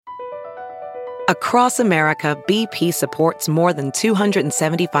Across America, BP supports more than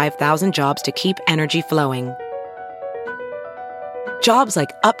 275,000 jobs to keep energy flowing. Jobs like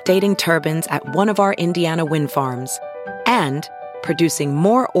updating turbines at one of our Indiana wind farms and producing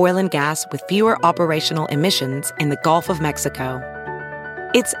more oil and gas with fewer operational emissions in the Gulf of Mexico.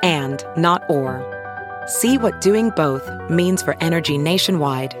 It's and, not or. See what doing both means for energy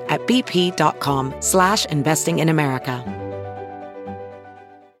nationwide at bp.com/investing in America.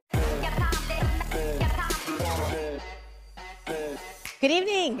 Good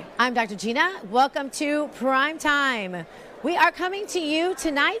evening. I'm Dr. Gina. Welcome to Prime Time. We are coming to you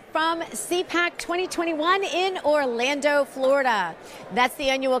tonight from CPAC 2021 in Orlando, Florida. That's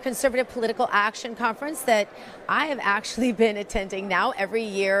the annual Conservative Political Action Conference that I have actually been attending now every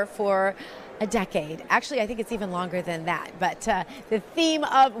year for a decade. Actually, I think it's even longer than that. But the theme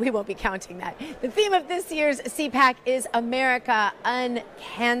of, we won't be counting that. The theme of this year's CPAC is America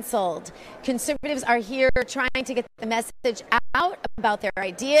Uncanceled. Conservatives are here trying to get the message out about their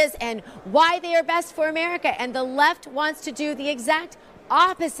ideas and why they are best for America. And the left wants to do the exact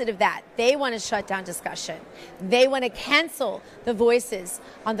opposite of that. They want to shut down discussion. They want to cancel the voices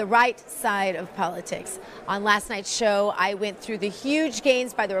on the right side of politics. On last night's show, I went through the huge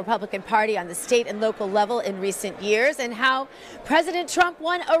gains by the Republican Party on the state and local level in recent years and how President Trump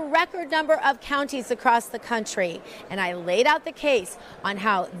won a record number of counties across the country. And I laid out the case on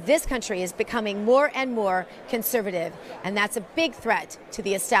how this country is becoming more and more conservative. And that's a big threat to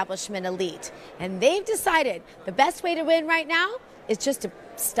the establishment elite. And they've decided the best way to win right now is just to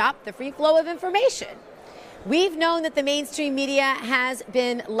stop the free flow of information. We've known that the mainstream media has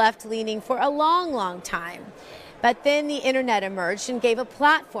been left-leaning for a long, long time. But then the internet emerged and gave a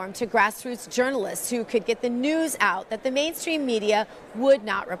platform to grassroots journalists who could get the news out that the mainstream media would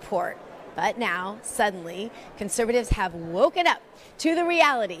not report. But now, suddenly, conservatives have woken up to the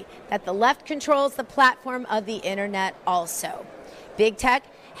reality that the left controls the platform of the internet also. Big tech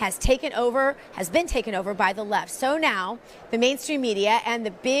has been taken over by the left. So now the mainstream media and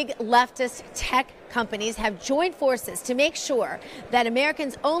the big leftist tech companies have joined forces to make sure that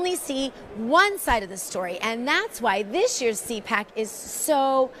Americans only see one side of the story. And that's why this year's CPAC is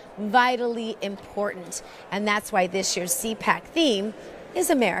so vitally important. And that's why this year's CPAC theme is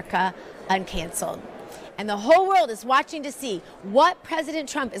America Uncanceled. And the whole world is watching to see what President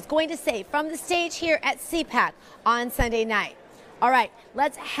Trump is going to say from the stage here at CPAC on Sunday night. All right,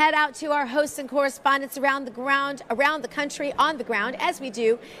 let's head out to our hosts and correspondents around the country, on the ground, as we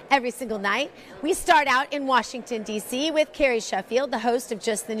do every single night. We start out in Washington, D.C. with Carrie Sheffield, the host of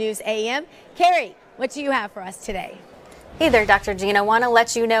Just the News AM. Carrie, what do you have for us today? Hey there, Dr. Gina. I want to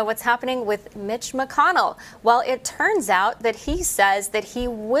let you know what's happening with Mitch McConnell. Well, it turns out that he says that he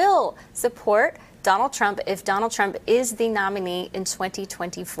will support Donald Trump if Donald Trump is the nominee in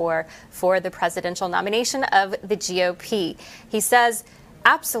 2024 for the presidential nomination of the GOP. He says,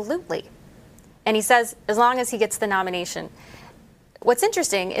 absolutely. And he says, as long as he gets the nomination. What's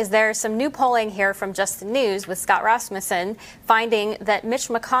interesting is there's some new polling here from Just the News with Scott Rasmussen finding that Mitch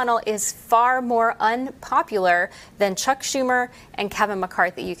McConnell is far more unpopular than Chuck Schumer and Kevin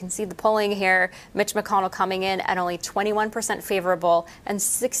McCarthy. You can see the polling here. Mitch McConnell coming in at only 21% favorable and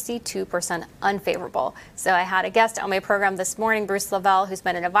 62% unfavorable. So I had a guest on my program this morning, Bruce Lavelle, who's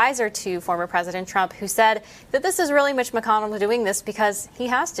been an advisor to former President Trump, who said that this is really Mitch McConnell doing this because he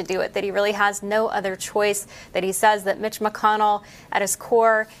has to do it, that he really has no other choice, that he says that Mitch McConnell, at his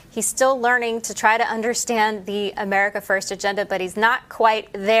core, he's still learning to try to understand the America First agenda, but he's not quite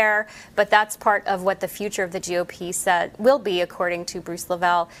there. But that's part of what the future of the GOP said will be, according to Bruce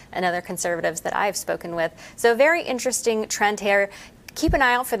Lavelle and other conservatives that I've spoken with. So a very interesting trend here. Keep an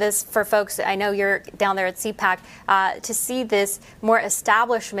eye out for this for folks. I know you're down there at CPAC to see this more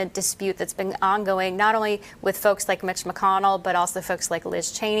establishment dispute that's been ongoing, not only with folks like Mitch McConnell, but also folks like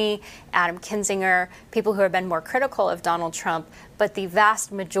Liz Cheney, Adam Kinzinger, people who have been more critical of Donald Trump. But the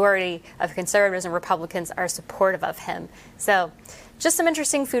vast majority of conservatives and Republicans are supportive of him. So just some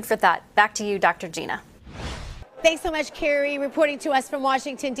interesting food for thought. Back to you, Dr. Gina. Thanks so much, Carrie, reporting to us from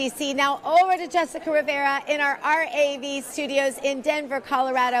Washington, D.C. Now over to Jessica Rivera in our RAV studios in Denver,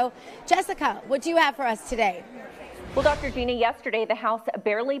 Colorado. Jessica, what do you have for us today? Well, Dr. Gina, yesterday the House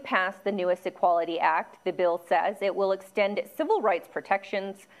barely passed the newest Equality Act. The bill says it will extend civil rights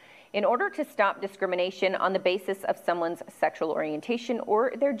protections in order to stop discrimination on the basis of someone's sexual orientation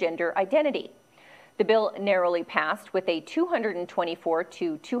or their gender identity. The bill narrowly passed with a 224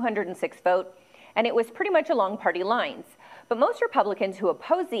 to 206 vote, and it was pretty much along party lines. But most Republicans who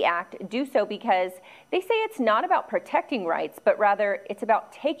oppose the act do so because they say it's not about protecting rights, but rather it's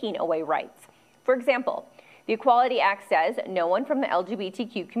about taking away rights. For example, the Equality Act says no one from the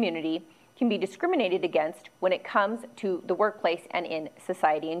LGBTQ community can be discriminated against when it comes to the workplace and in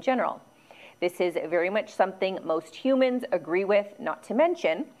society in general. This is very much something most humans agree with, not to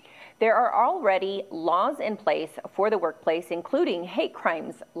mention there are already laws in place for the workplace, including hate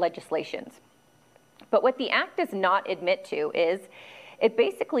crimes legislations. But what the act does not admit to is it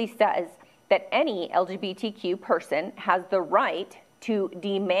basically says that any LGBTQ person has the right to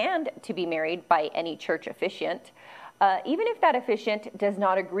demand to be married by any church officiant, even if that officiant does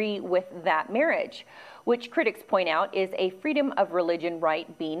not agree with that marriage, which critics point out is a freedom of religion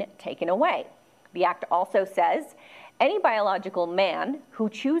right being taken away. The act also says any biological man who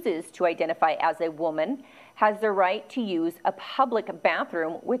chooses to identify as a woman has the right to use a public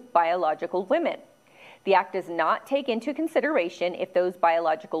bathroom with biological women. The act does not take into consideration if those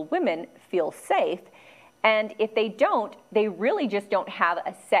biological women feel safe, and if they don't, they really just don't have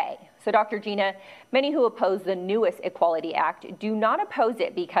a say. So Dr. Gina, many who oppose the newest Equality Act do not oppose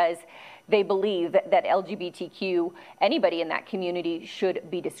it because they believe that LGBTQ, anybody in that community,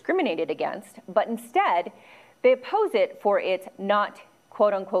 should be discriminated against, but instead they oppose it for its not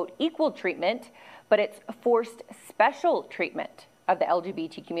quote unquote equal treatment, but its forced special treatment of the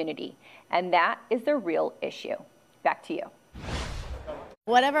LGBT community. And that is the real issue. Back to you.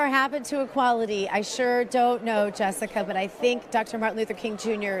 Whatever happened to equality, I sure don't know, Jessica, but I think Dr. Martin Luther King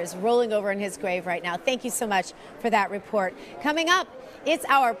Jr. is rolling over in his grave right now. Thank you so much for that report. Coming up, it's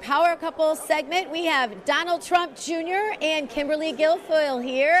our Power Couple segment. We have Donald Trump Jr. and Kimberly Guilfoyle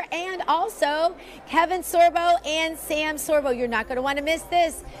here, and also Kevin Sorbo and Sam Sorbo. You're not going to want to miss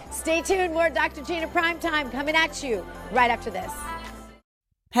this. Stay tuned. More Dr. Gina Primetime coming at you right after this.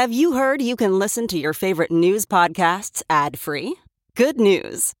 Have you heard you can listen to your favorite news podcasts ad-free? Good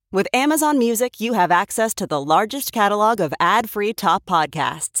news. With Amazon Music, you have access to the largest catalog of ad-free top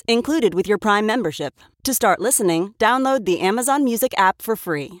podcasts included with your Prime membership. To start listening, download the Amazon Music app for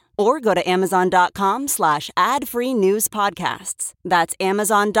free or go to amazon.com/ad-free news podcasts. That's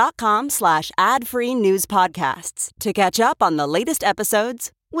amazon.com/ad-free news podcasts to catch up on the latest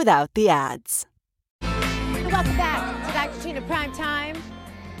episodes without the ads. Welcome back to Dr. Gina Primetime.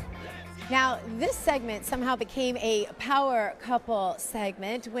 Now, this segment somehow became a power couple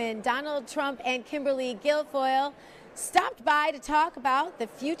segment when Donald Trump and Kimberly Guilfoyle stopped by to talk about the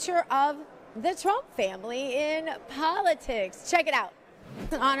future of the Trump family in politics. Check it out.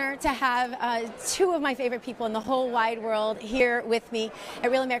 It's an honor to have two of my favorite people in the whole wide world here with me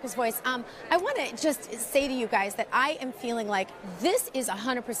at Real America's Voice. I want to just say to you guys that I am feeling like this is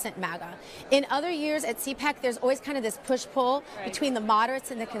 100% MAGA. In other years at CPAC, there's always kind of this push-pull between the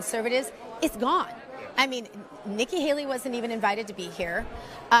moderates and the conservatives. It's gone. I mean, Nikki Haley wasn't even invited to be here.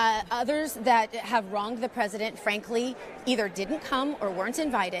 Others that have wronged the president, frankly, either didn't come or weren't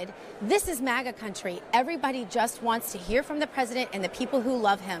invited. This is MAGA country. Everybody just wants to hear from the president and the people who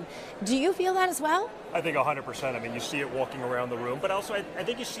love him. Do you feel that as well? I think 100%. I mean, you see it walking around the room, but also I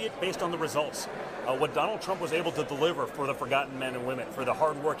think you see it based on the results. What Donald Trump was able to deliver for the forgotten men and women, for the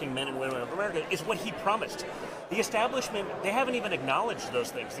hardworking men and women of America, is what he promised. The establishment, they haven't even acknowledged those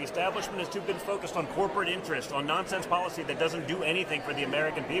things. The establishment has too been focused on corporate interest, on nonsense policy that doesn't do anything for the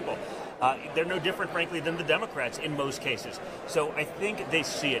American people. They're no different, frankly, than the Democrats in most cases. So I think they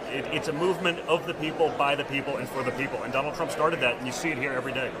see it. It's a movement of the people, by the people, and for the people. And Donald Trump started that, and you see it here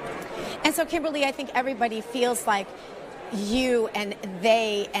every day. And so, Kimberly, I think everybody feels like you and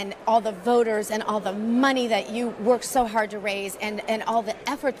they and all the voters and all the money that you worked so hard to raise and all the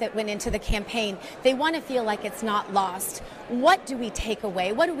effort that went into the campaign, they want to feel like it's not lost. What do we take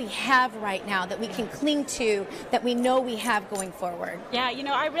away? What do we have right now that we can cling to, that we know we have going forward? Yeah, you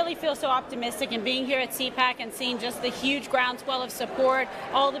know, I really feel so optimistic in being here at CPAC and seeing just the huge groundswell of support,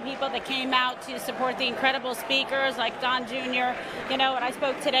 all the people that came out to support the incredible speakers like Don Jr., you know, and I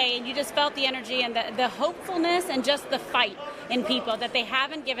spoke today, and you just felt the energy and the hopefulness and just the fight in people, that they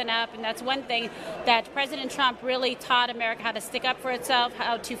haven't given up. And that's one thing that President Trump really taught America, how to stick up for itself,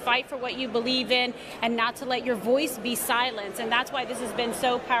 how to fight for what you believe in, and not to let your voice be silenced. And that's why this has been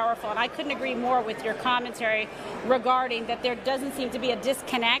so powerful. And I couldn't agree more with your commentary regarding that there doesn't seem to be a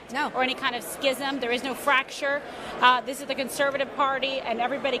disconnect or any kind of schism. There is no fracture. This is the Conservative Party and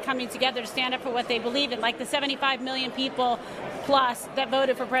everybody coming together to stand up for what they believe in, like the 75 million people plus that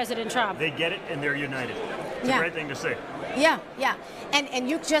voted for President Trump. They get it and they're united. It's a great thing to see. Yeah. And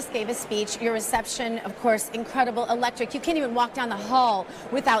you just gave a speech. Your reception, of course, incredible, electric. You can't even walk down the hall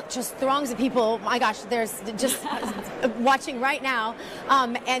without just throngs of people. My gosh, there's just watching right now.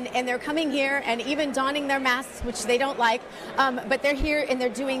 And they're coming here and even donning their masks, which they don't like. But they're here and they're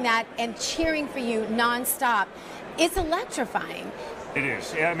doing that and cheering for you nonstop. It's electrifying. It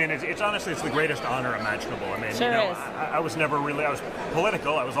is. Yeah, I mean, it's honestly, it's the greatest honor imaginable. I mean, Sure is. I was never really, I was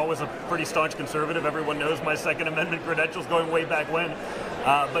political. I was always a pretty staunch conservative. Everyone knows my Second Amendment credentials going way back when.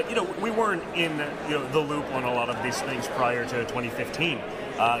 But, we weren't in, the loop on a lot of these things prior to 2015.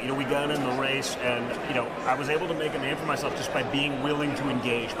 We got in the race, and, I was able to make a name for myself just by being willing to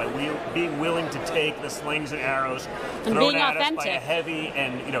engage, by being willing to take the slings and arrows thrown at us by a heavy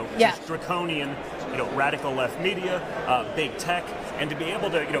and, just draconian, radical left media, big tech, and to be able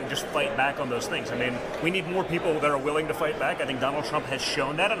to, just fight back on those things. I mean, we need more people that are willing to fight back. I think Donald Trump has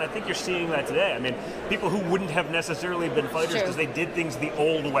shown that, and I think you're seeing that today. I mean, people who wouldn't have necessarily been fighters because they did things the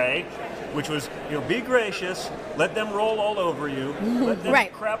old way, which was, be gracious, let them roll all over you, let them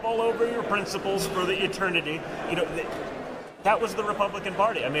crap all over your principles for the eternity. That was the Republican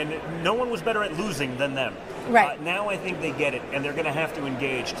Party. I mean, no one was better at losing than them. Right. Now I think they get it, and they're going to have to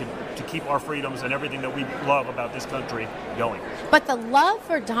engage to keep our freedoms and everything that we love about this country going. But the love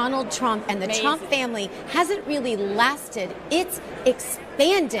for Donald Trump and the Trump family hasn't really lasted. It's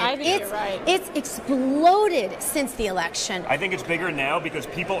expanded. I think you're right. It's exploded since the election. I think it's bigger now because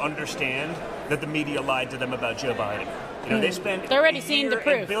people understand that the media lied to them about Joe Biden. They spent They're already seeing the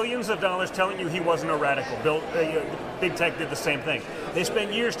proof. And billions of dollars telling you he wasn't a radical. Big tech did the same thing. They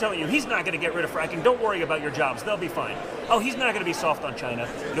spent years telling you he's not going to get rid of fracking. Don't worry about your jobs. They'll be fine. Oh, he's not going to be soft on China.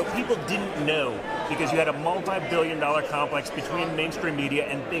 People didn't know because you had a multi-billion-dollar complex between mainstream media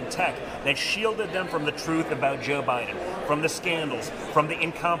and big tech that shielded them from the truth about Joe Biden, from the scandals, from the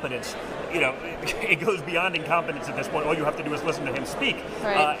incompetence. It goes beyond incompetence at this point. All you have to do is listen to him speak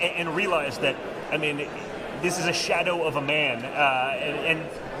and realize that, this is a shadow of a man, and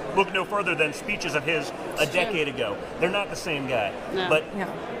look no further than speeches of his a decade ago. They're not the same guy. No. But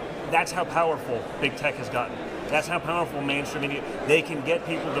that's how powerful big tech has gotten. That's how powerful mainstream media. They can get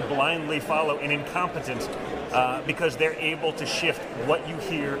people to blindly follow an incompetence because they're able to shift what you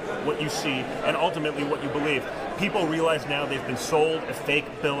hear, what you see, and ultimately what you believe. People realize now they've been sold a fake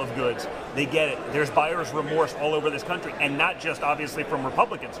bill of goods. They get it. There's buyer's remorse all over this country, and not just obviously from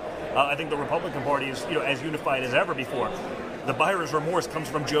Republicans. I think the Republican Party is, as unified as ever before. The buyer's remorse comes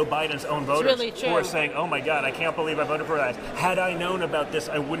from Joe Biden's own voters who are saying, oh my God, I can't believe I voted for that. Had I known about this,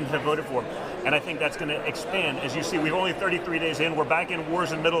 I wouldn't have voted for him. And I think that's going to expand. As you see, we're only 33 days in. We're back in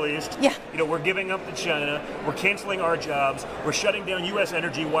wars in the Middle East. Yeah. We're giving up to China. We're canceling our jobs. We're shutting down U.S.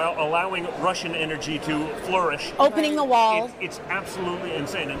 energy while allowing Russian energy to flourish. Opening the wall. It's absolutely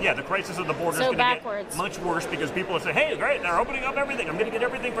insane. And yeah, the crisis of the border is going to get much worse because people will say, hey, great, they're opening up everything. I'm going to get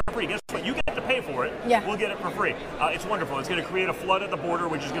everything for free. Guess what? You get to pay for it. Yeah. We'll get it for free. It's wonderful. It's going to create a flood at the border,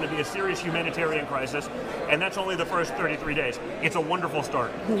 which is going to be a serious humanitarian crisis. And that's only the first 33 days. It's a wonderful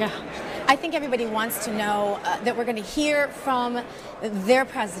start. Yeah. I think everybody wants to know that we're going to hear from their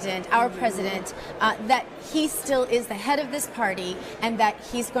president, our president, that he still is the head of this party and that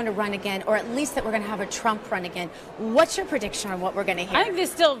he's going to run again, or at least that we're going to have a Trump run again. What's your prediction on what we're going to hear? I think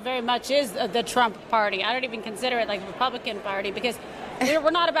this still very much is the Trump party. I don't even consider it like the Republican Party because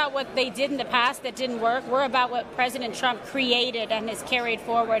we're not about what they did in the past that didn't work. We're about what President Trump created and has carried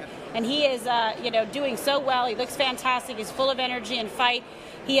forward. And he is, doing so well. He looks fantastic. He's full of energy and fight.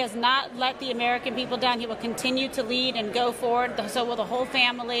 He has not let the American people down. He will continue to lead and go forward. So will the whole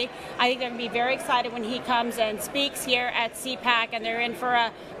family. I think they're going to be very excited when he comes and speaks here at CPAC, and they're in for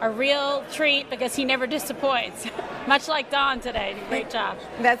a real treat because he never disappoints. Much like Don today. Great job.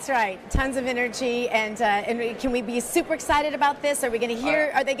 That's right. Tons of energy, and can we be super excited about this? Are we going to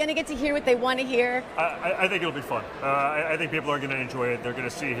hear? Are they going to get to hear what they want to hear? I think it'll be fun. I think people are going to enjoy it. They're going to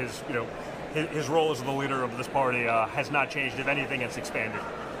see his role as the leader of this party has not changed. If anything, it's expanded.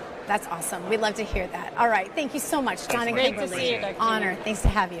 That's awesome. We'd love to hear that. All right. Thank you so much, Don and Kimberly. Great to see you, Dr. Honor. Thanks to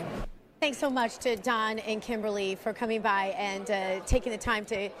have you. Thanks so much to Don and Kimberly for coming by and taking the time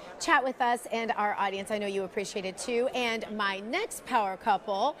to chat with us and our audience. I know you appreciate it too. And my next power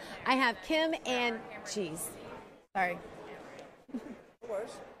couple, I have Kim and sorry.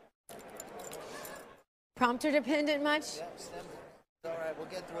 Prompter dependent much? Yep, all right, we'll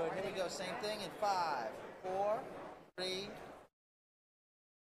get through it. Here we go. Same thing in 5, 4, 3.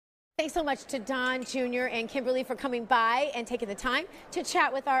 Thanks so much to Don Jr. and Kimberly for coming by and taking the time to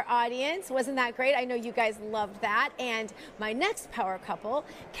chat with our audience. Wasn't that great? I know you guys loved that. And my next power couple,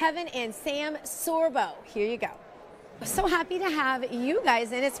 Kevin and Sam Sorbo. Here you go. So happy to have you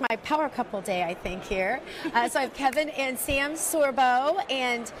guys in. It's my power couple day, I think, here. So I have Kevin and Sam Sorbo,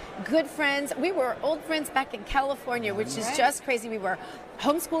 and good friends. We were old friends back in California, which is just crazy. We were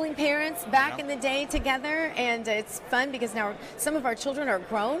homeschooling parents back in the day together, and it's fun because now some of our children are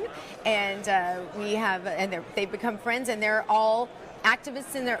grown, and they've become friends, and they're all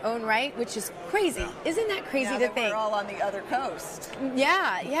activists in their own right, which is crazy. Isn't that crazy to think? We're all on the other coast.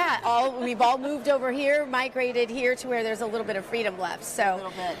 Yeah. We've all moved over here, migrated here to where there's a little bit of freedom left. So, a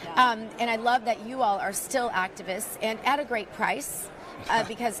little bit, yeah. And I love that you all are still activists and at a great price.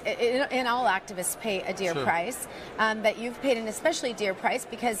 Because and all activists pay a dear price, but you've paid an especially dear price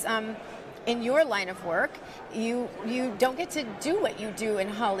because in your line of work, you don't get to do what you do in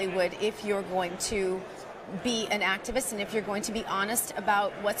Hollywood if you're going to be an activist and if you're going to be honest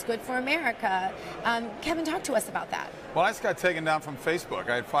about what's good for America. Kevin, talk to us about that. Well, I just got taken down from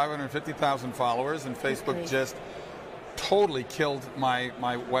Facebook. I had 550,000 followers, and Facebook just totally killed my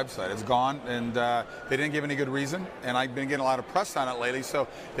website. It's gone, and they didn't give any good reason, and I've been getting a lot of press on it lately. So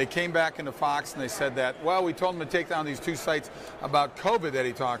they came back into Fox and they said that, well, we told them to take down these 2 sites about COVID that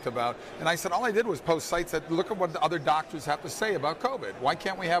he talked about. And I said, all I did was post sites that look at what the other doctors have to say about COVID. Why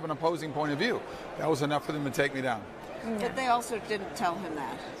can't we have an opposing point of view? That was enough for them to take me down. But they also didn't tell him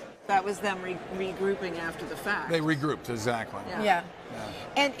that. That was them regrouping after the fact. They regrouped, exactly. Yeah.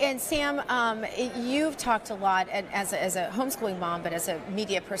 And Sam, you've talked a lot as a homeschooling mom, but as a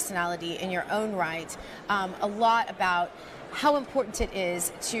media personality in your own right, a lot about how important it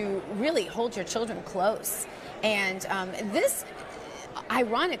is to really hold your children close. And this,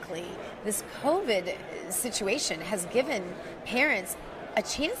 ironically, this COVID situation has given parents a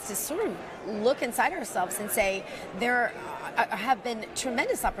chance to sort of look inside ourselves and say there have been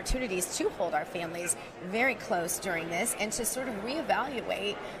tremendous opportunities to hold our families very close during this and to sort of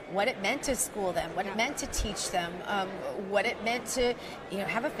reevaluate what it meant to school them, what it meant to teach them, what it meant to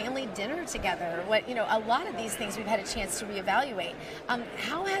have a family dinner together. A lot of these things we've had a chance to reevaluate.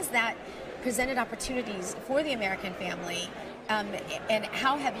 How has that presented opportunities for the American family, and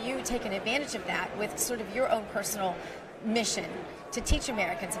how have you taken advantage of that with sort of your own personal mission to teach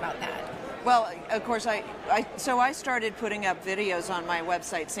Americans about that? Well, of course, I started putting up videos on my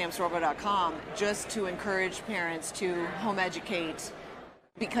website, samsorbo.com, just to encourage parents to home educate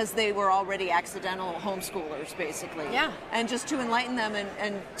because they were already accidental homeschoolers, basically. Yeah. And just to enlighten them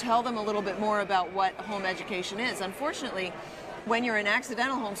and tell them a little bit more about what home education is. Unfortunately, when you're an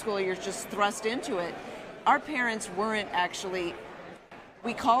accidental homeschooler, you're just thrust into it. Our parents weren't actually...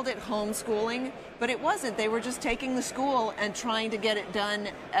 We called it homeschooling, but it wasn't. They were just taking the school and trying to get it done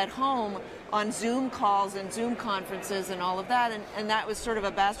at home on Zoom calls and Zoom conferences and all of that, and that was sort of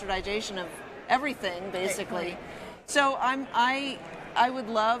a bastardization of everything, basically. So I would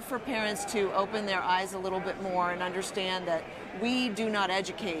love for parents to open their eyes a little bit more and understand that we do not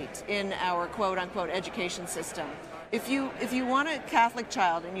educate in our quote-unquote education system. If you want a Catholic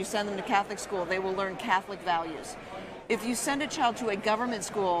child and you send them to Catholic school, they will learn Catholic values. If you send a child to a government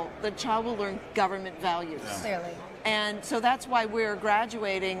school, the child will learn government values. Yeah. Clearly. And so that's why we're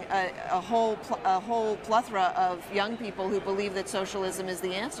graduating a whole plethora of young people who believe that socialism is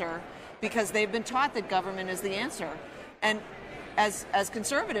the answer because they've been taught that government is the answer. And as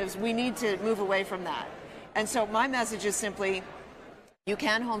conservatives, we need to move away from that. And so my message is simply, you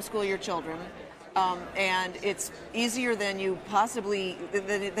can homeschool your children. And it's easier than you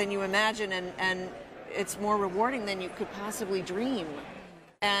imagine, and it's more rewarding than you could possibly dream.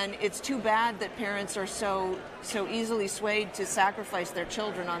 And it's too bad that parents are so easily swayed to sacrifice their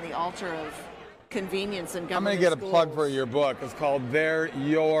children on the altar of convenience and government. I'm going to get a plug for your book. It's called They're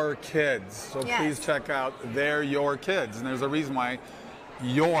Your Kids. So yes. Please check out They're Your Kids. And there's a reason why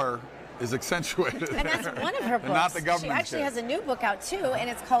your is accentuated. And that's one of her books. Not the government. She actually has a new book out too, and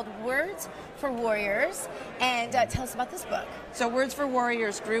it's called Words for Warriors. And tell us about this book. So Words for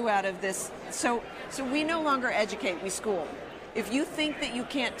Warriors grew out of this. So we no longer educate, we school. If you think that you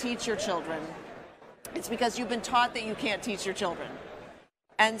can't teach your children, it's because you've been taught that you can't teach your children.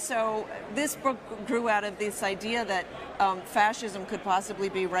 And so this book grew out of this idea that fascism could possibly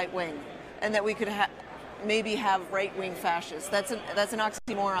be right-wing, and that we could maybe have right-wing fascists. That's an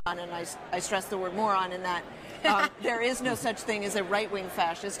oxymoron, and I stress the word moron in that there is no such thing as a right-wing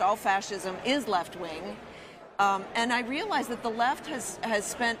fascist. All fascism is left-wing. And I realize that the left has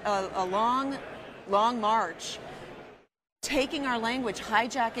spent a long march taking our language,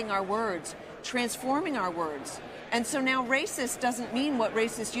 hijacking our words, transforming our words. And so now racist doesn't mean what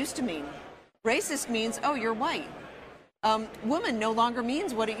racist used to mean. Racist means, oh, you're white. Woman no longer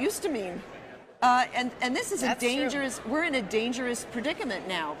means what it used to mean. And this is we're in a dangerous predicament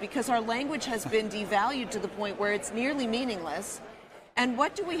now because our language has been devalued to the point where it's nearly meaningless. And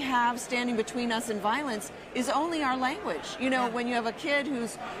what do we have standing between us and violence is only our language. When you have a kid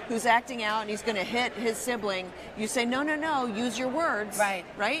who's acting out and he's going to hit his sibling, you say, no, use your words.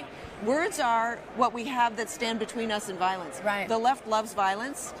 Right? Words are what we have that stand between us and violence. Right. The left loves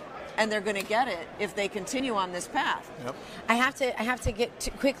violence. and they're going to get it if they continue on this path. Yep. I have to get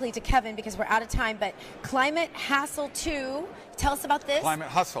quickly to Kevin because we're out of time. But Climate Hassle 2. Tell us about this. Climate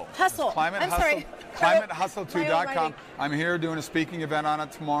Hustle. Hustle. Climate I'm Hustle. sorry. ClimateHustle2.com. I'm here doing a speaking event on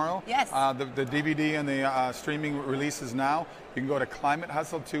it tomorrow. Yes. The DVD and the streaming releases now. You can go to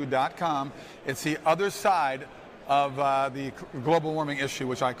ClimateHustle2.com. It's the other side of the global warming issue,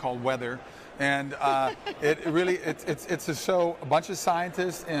 which I call weather. And it's to show a bunch of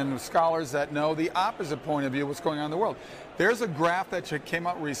scientists and scholars that know the opposite point of view of what's going on in the world. There's a graph that came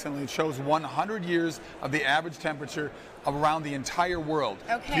out recently. It shows 100 years of the average temperature around the entire world.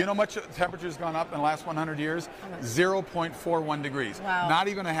 Okay. Do you know how much temperature has gone up in the last 100 years? 0.41 degrees. Wow. Not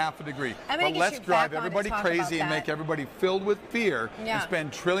even a half a degree. But let's drive everybody crazy and make everybody filled with fear and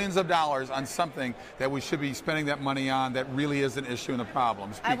spend trillions of dollars on something that we should be spending that money on that really is an issue and a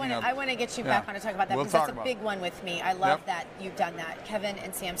problem. I want to get you back on to talk about that because that's a big one with me. I love that you've done that. Kevin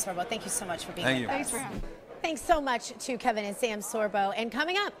and Sam Sorbo, thank you so much for being with us. Thanks for having me. Thanks so much to Kevin and Sam Sorbo. And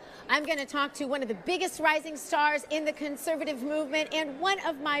coming up, I'm going to talk to one of the biggest rising stars in the conservative movement and one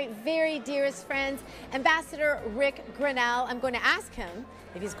of my very dearest friends, Ambassador Rick Grenell. I'm going to ask him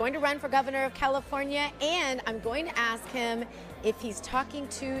if he's going to run for governor of California, and I'm going to ask him if he's talking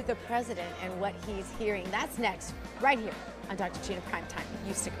to the president and what he's hearing. That's next, right here on Dr. Gina Primetime.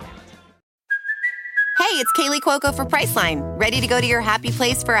 You stick around. Hey, it's Kaylee Cuoco for Priceline. Ready to go to your happy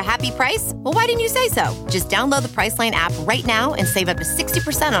place for a happy price? Well, why didn't you say so? Just download the Priceline app right now and save up to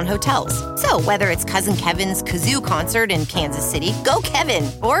 60% on hotels. So whether it's Cousin Kevin's Kazoo Concert in Kansas City, go Kevin,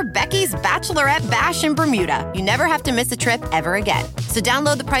 or Becky's Bachelorette Bash in Bermuda, you never have to miss a trip ever again. So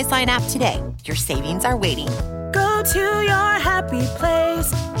download the Priceline app today. Your savings are waiting. Go to your happy place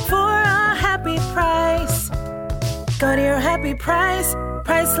for a happy price. Go to your happy price,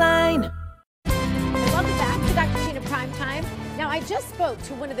 Priceline. Welcome back to Dr. Gina Primetime. Now, I just spoke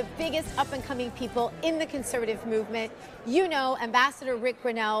to one of the biggest up-and-coming people in the conservative movement. You know, Ambassador Rick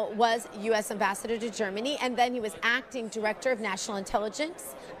Grenell was U.S. Ambassador to Germany, and then he was acting Director of National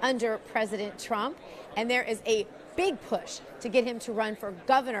Intelligence under President Trump. And there is a big push to get him to run for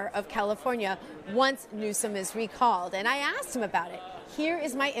governor of California once Newsom is recalled. And I asked him about it. Here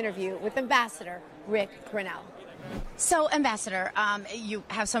is my interview with Ambassador Rick Grenell. So, Ambassador, you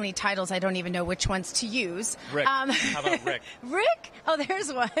have so many titles, I don't even know which ones to use. Rick. How about Rick? Rick? Oh,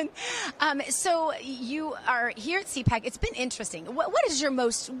 there's one. So you are here at CPAC. It's been interesting. What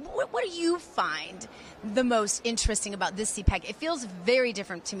do you find the most interesting about this CPAC? It feels very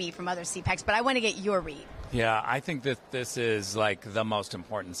different to me from other CPACs, but I want to get your read. Yeah, I think that this is like the most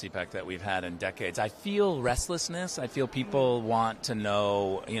important CPAC that we've had in decades. I feel restlessness. I feel people want to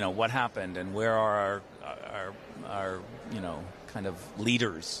know, what happened and where are our kind of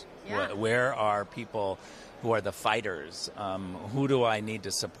leaders. Yeah. Where are people who are the fighters? Who do I need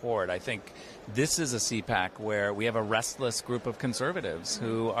to support? I think this is a CPAC where we have a restless group of conservatives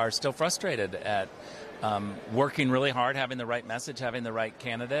who are still frustrated at working really hard, having the right message, having the right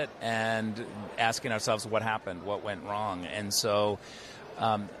candidate, and asking ourselves what happened, what went wrong. And so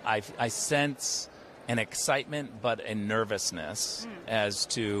I sense an excitement but a nervousness as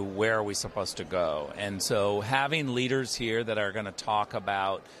to where are we supposed to go. And so having leaders here that are going to talk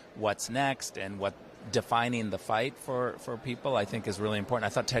about what's next and what defining the fight for people, I think is really important. I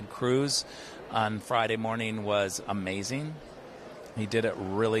thought Ted Cruz on Friday morning was amazing. He did a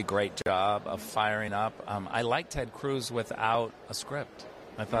really great job of firing up. I like Ted Cruz without a script.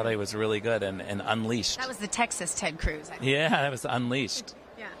 I thought he was really good and unleashed. That was the Texas Ted Cruz, I think. Yeah, that was unleashed.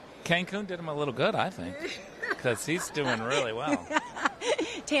 Yeah. Cancun did him a little good, I think, because he's doing really well.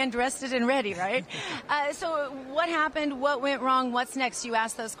 Tan, rested and ready, right? So what happened? What went wrong? What's next? You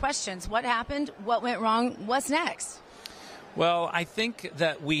asked those questions. What happened? What went wrong? What's next? Well, I think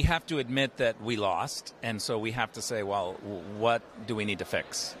that we have to admit that we lost, and so we have to say, well, what do we need to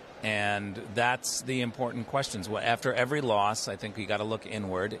fix? And that's the important questions. Well, after every loss, I think we got to look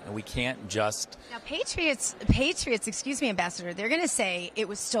inward, and we can't just... Now, Patriots, excuse me, Ambassador, they're going to say it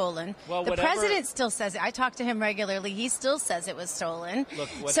was stolen. Well, the president still says it. I talk to him regularly. He still says it was stolen. Look,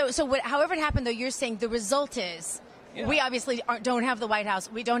 however it happened, though, you're saying the result is... Yeah. We obviously don't have the White House.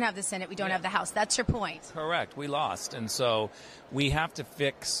 We don't have the Senate. We don't have the House. That's your point. Correct. We lost. And so we have to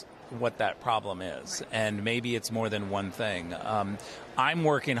fix what that problem is. Right. And maybe it's more than one thing. I'm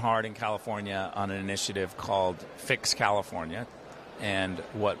working hard in California on an initiative called Fix California. And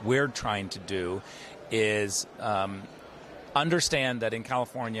what we're trying to do is understand that in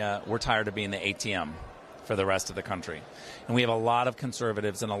California, we're tired of being the ATM for the rest of the country. And we have a lot of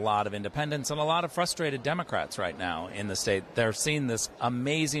conservatives and a lot of independents and a lot of frustrated Democrats right now in the state. They're seeing this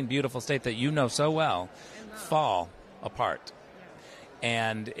amazing, beautiful state that you know so well fall apart.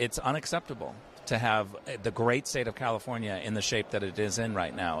 And it's unacceptable to have the great state of California in the shape that it is in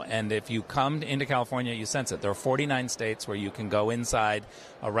right now. And if you come into California, you sense it. There are 49 states where you can go inside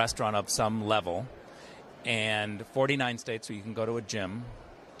a restaurant of some level, and 49 states where you can go to a gym,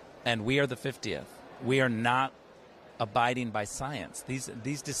 and we are the 50th. We are not abiding by science.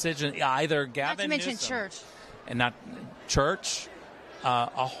 These decisions, either Gavin Not to mention Newsom, church. and not church,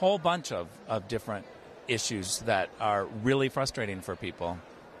 a whole bunch of different issues that are really frustrating for people.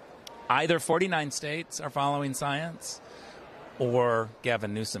 Either 49 states are following science or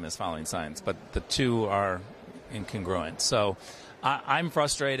Gavin Newsom is following science, but the two are incongruent. So I'm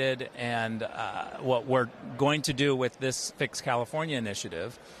frustrated, and what we're going to do with this Fix California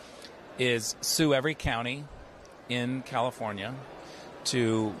initiative is sue every county in California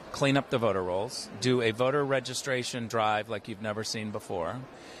to clean up the voter rolls, do a voter registration drive like you've never seen before,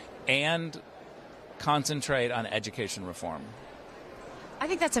 and concentrate on education reform. I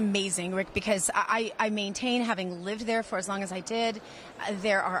think that's amazing, Rick, because I maintain, having lived there for as long as I did,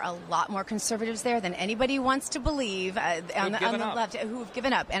 there are a lot more conservatives there than anybody wants to believe on the left who have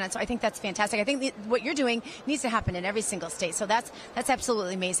given up. And so I think that's fantastic. I think what you're doing needs to happen in every single state. So that's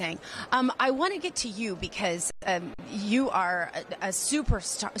absolutely amazing. I want to get to you because you are a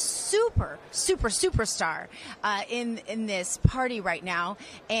superstar, superstar in this party right now.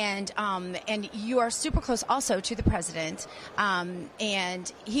 And you are super close also to the president. And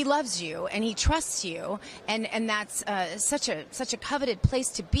he loves you and he trusts you, and that's such a coveted place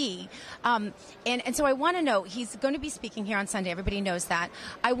to be. And so I want to know, he's going to be speaking here on Sunday. Everybody knows that.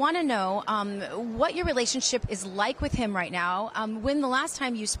 I want to know what your relationship is like with him right now, when the last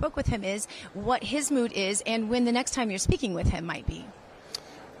time you spoke with him is, what his mood is, and when the next time you're speaking with him might be.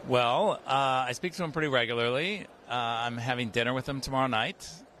 Well, I speak to him pretty regularly. I'm having dinner with him tomorrow night.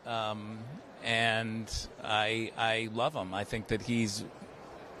 And I love him. I think that he's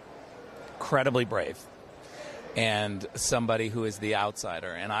incredibly brave and somebody who is the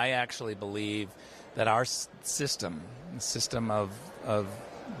outsider. And I actually believe that our system of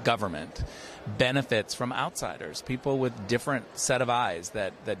government benefits from outsiders, people with different set of eyes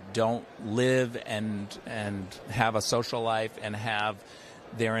that don't live and have a social life and have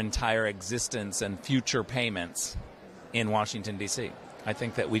their entire existence and future payments in Washington, D.C. I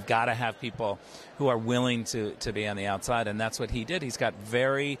think that we've got to have people who are willing to be on the outside, and that's what he did. He's got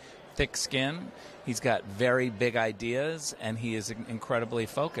very thick skin, he's got very big ideas, and he is incredibly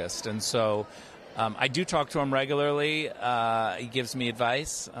focused. And so I do talk to him regularly. He gives me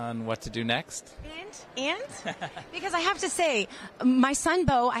advice on what to do next. And because I have to say, my son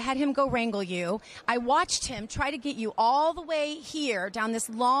Bo, I had him go wrangle you. I watched him try to get you all the way here down this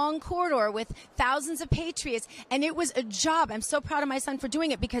long corridor with thousands of patriots, and it was a job. I'm so proud of my son for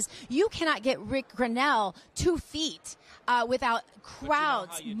doing it, because you cannot get Rick Grenell 2 feet without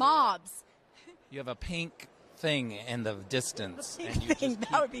crowds, mobs. You have a pink thing in the distance. And you just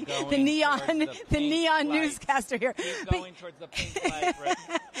that would be the neon newscaster here. Keep going towards the pink flag, Rick.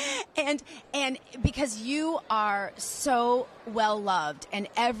 And because you are so well loved, and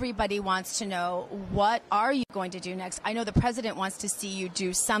everybody wants to know, what are you going to do next? I know the president wants to see you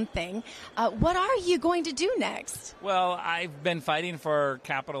do something. What are you going to do next? Well, I've been fighting for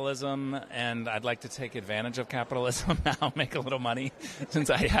capitalism, and I'd like to take advantage of capitalism now, make a little money, since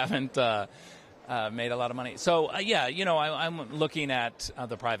I haven't made a lot of money. So, I'm looking at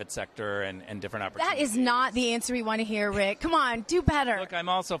the private sector and different opportunities. That is not the answer we want to hear, Rick. Come on, do better. Look, I'm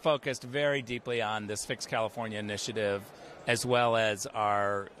also focused very deeply on this Fix California initiative, as well as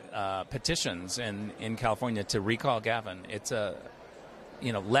our petitions in California to recall Gavin. It's a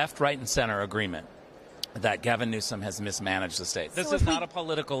left, right, and center agreement that Gavin Newsom has mismanaged the state. This is not a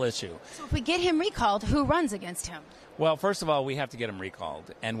political issue. So if we get him recalled, who runs against him? Well, first of all, we have to get him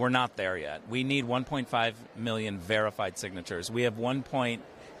recalled, and we're not there yet. We need 1.5 million verified signatures. We have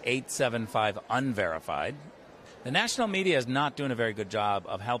 1.875 unverified. The national media is not doing a very good job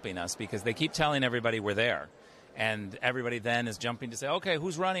of helping us, because they keep telling everybody we're there. And everybody then is jumping to say, okay,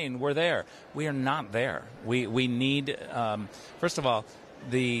 who's running? We're there. We are not there. We need, first of all,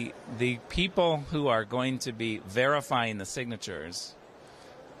 the people who are going to be verifying the signatures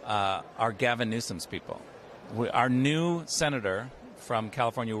are Gavin Newsom's people. Our new senator from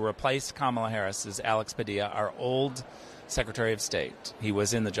California will replace Kamala Harris is Alex Padilla, our old Secretary of State. He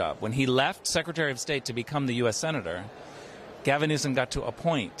was in the job. When he left Secretary of State to become the U.S. Senator, Gavin Newsom got to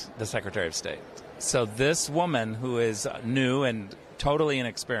appoint the Secretary of State. So this woman, who is new and totally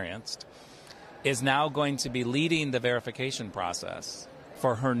inexperienced, is now going to be leading the verification process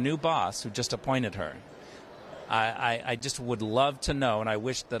for her new boss, who just appointed her. I just would love to know, and I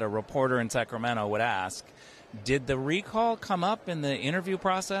wish that a reporter in Sacramento would ask, Did the recall come up in the interview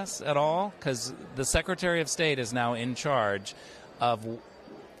process at all? Because the Secretary of State is now in charge of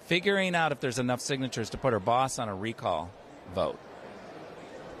figuring out if there's enough signatures to put her boss on a recall vote.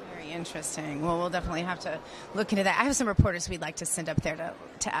 Very interesting. Well, we'll definitely have to look into that. I have some reporters we'd like to send up there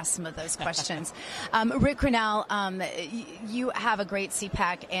to ask some of those questions. Rick Grenell, you have a great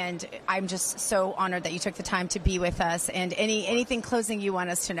CPAC, and I'm just so honored that you took the time to be with us. And anything closing you want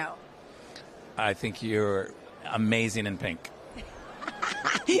us to know? I think you're amazing in pink.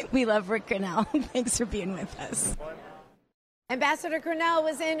 We love Rick Grenell. Thanks for being with us. Ambassador Grenell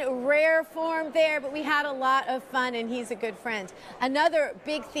was in rare form there, but we had a lot of fun, and he's a good friend. Another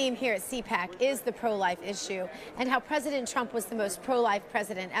big theme here at CPAC is the pro-life issue and how President Trump was the most pro-life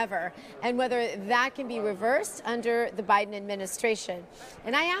president ever, and whether that can be reversed under the Biden administration.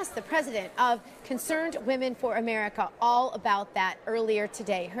 And I asked the president of Concerned Women for America all about that earlier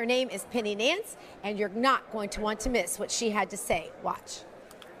today. Her name is Penny Nance, and you're not going to want to miss what she had to say. Watch.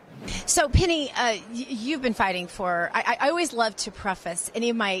 So, Penny, you've been fighting for, I always love to preface any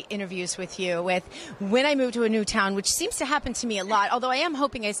of my interviews with you with when I move to a new town, which seems to happen to me a lot, although I am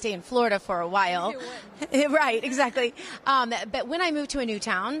hoping I stay in Florida for a while. Right, exactly. But when I move to a new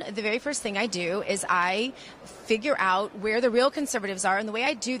town, the very first thing I do is I figure out where the real conservatives are. And the way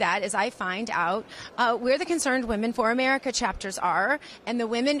I do that is I find out where the Concerned Women for America chapters are. And the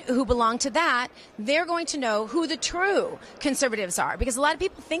women who belong to that, they're going to know who the true conservatives are. Because a lot of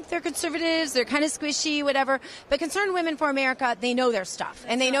people think they're conservatives, they're kind of squishy, whatever. But Concerned Women for America, they know their stuff.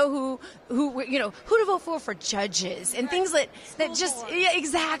 And they know who to vote for judges and things that just, yeah,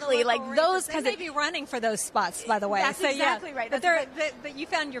 exactly, like those kinds of. They may be running for those spots, by the way. That's exactly right. But you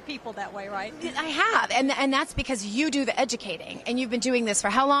found your people that way, right? I have. And that's because you do the educating. And you've been doing this for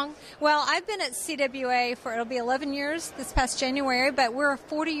how long? Well, I've been at CWA it'll be 11 years this past January, but we're a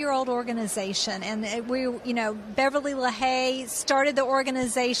 40-year-old organization. And we, Beverly LaHaye started the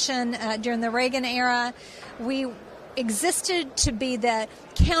organization during the Reagan era. We existed to be the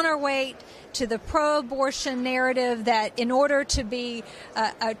counterweight to the pro-abortion narrative that in order to be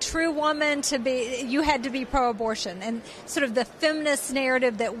a true woman, you had to be pro-abortion, and sort of the feminist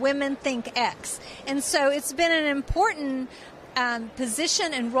narrative that women think X. And so it's been an important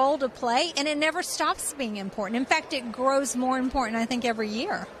position and role to play, and it never stops being important. In fact, it grows more important, I think, every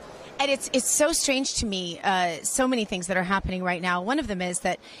year. And it's so strange to me, so many things that are happening right now. One of them is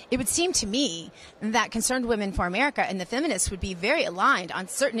that it would seem to me that Concerned Women for America and the feminists would be very aligned on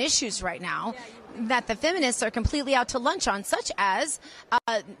certain issues right now that the feminists are completely out to lunch on, such as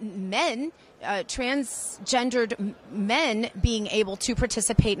men, transgendered men being able to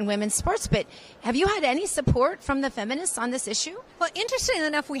participate in women's sports. But have you had any support from the feminists on this issue? Well, interestingly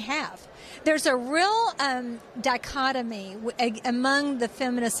enough, we have. There's a real dichotomy among the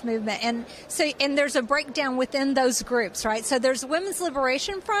feminist movement, and there's a breakdown within those groups, right? So there's Women's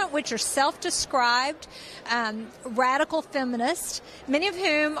Liberation Front, which are self-described radical feminists, many of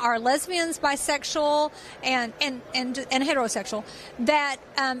whom are lesbians, bisexual, and heterosexual, that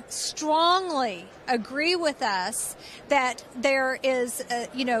strongly agree with us that there is,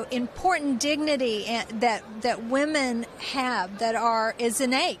 important dignity that women have that is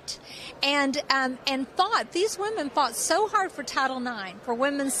innate, and these women fought so hard for Title IX, for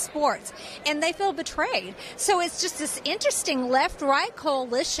women's sports, and they feel betrayed. So it's just this interesting left-right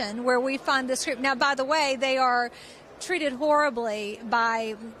coalition where we find this group. Now, by the way, they are treated horribly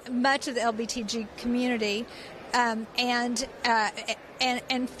by much of the LGBTQ community, and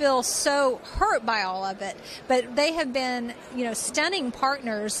feel so hurt by all of it. But they have been, stunning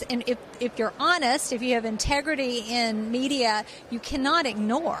partners. And if you're honest, if you have integrity in media, you cannot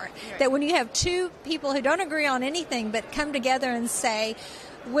ignore that when you have two people who don't agree on anything but come together and say,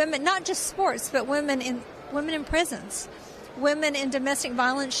 women, not just sports, but women in prisons, women in domestic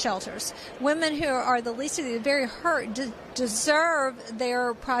violence shelters, women who are the least of the very hurt, deserve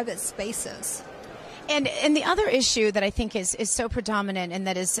their private spaces. And the other issue that I think is so predominant and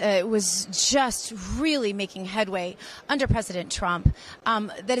that was just really making headway under President Trump,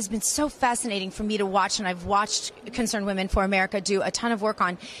 that has been so fascinating for me to watch, and I've watched Concerned Women for America do a ton of work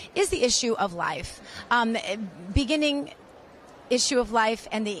on, is the issue of life. Beginning issue of life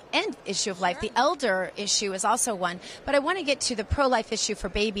and the end issue of life. The elder issue is also one. But I want to get to the pro-life issue for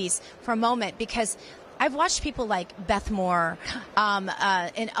babies for a moment, because I've watched people like Beth Moore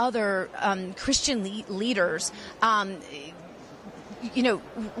and other Christian leaders,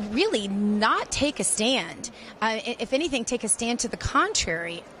 really not take a stand. If anything, take a stand to the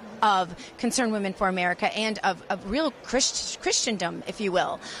contrary. of Concerned Women for America and of real Christendom, if you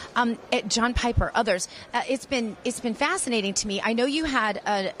will. John Piper, others. It's been fascinating to me. I know you had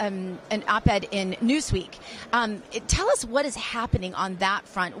an op-ed in Newsweek. Tell us what is happening on that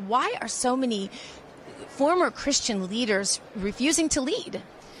front. Why are so many former Christian leaders refusing to lead?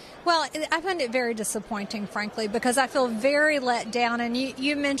 Well, I find it very disappointing, frankly, because I feel very let down. And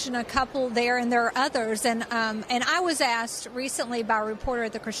you mentioned a couple there, and there are others. And I was asked recently by a reporter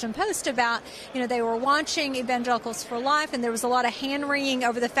at the Christian Post about, they were watching Evangelicals for Life, and there was a lot of hand-wringing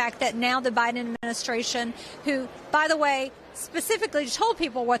over the fact that now the Biden administration, who, by the way, specifically told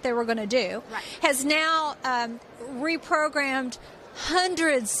people what they were going to do, has now reprogrammed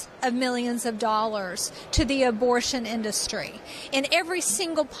hundreds of millions of dollars to the abortion industry in every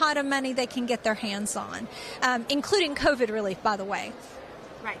single pot of money they can get their hands on, including COVID relief, by the way.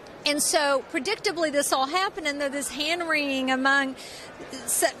 Right. And so, predictably, this all happened, and there's this hand-wringing among,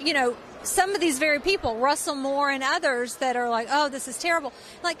 some of these very people, Russell Moore and others, that are like, oh, this is terrible.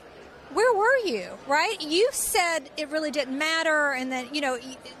 Like, where were you, right? You said it really didn't matter, and that,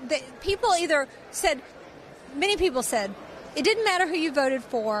 people either said, many people said, it didn't matter who you voted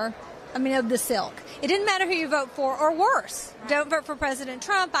for, of the silk. It didn't matter who you vote for, or worse, don't vote for President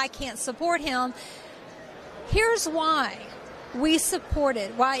Trump, I can't support him. Here's why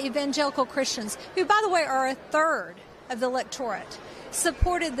why evangelical Christians, who, by the way, are a third of the electorate,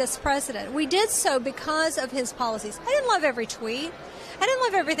 supported this president. We did so because of his policies. I didn't love every tweet. I didn't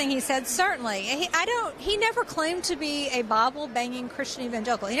love everything he said, certainly. He never claimed to be a Bible-banging Christian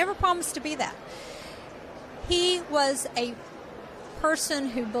evangelical. He never promised to be that. He was a person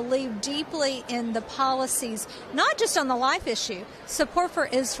who believed deeply in the policies, not just on the life issue, support for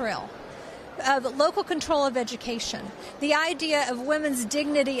Israel, of local control of education, the idea of women's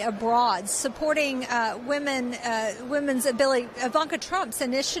dignity abroad, supporting women's ability, Ivanka Trump's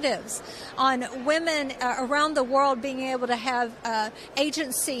initiatives on women around the world being able to have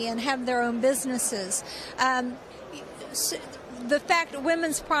agency and have their own businesses. The fact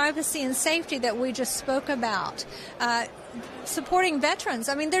women's privacy and safety that we just spoke about, supporting veterans.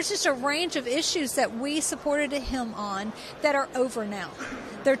 There's just a range of issues that we supported him on that are over now.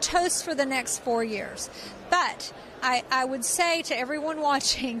 They're toast for the next 4 years. But I would say to everyone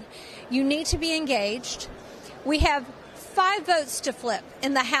watching, you need to be engaged. We have 5 votes to flip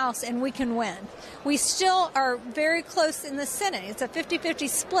in the House, and we can win. We still are very close in the Senate. It's a 50-50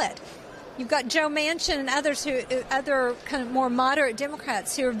 split. You've got Joe Manchin and others other kind of more moderate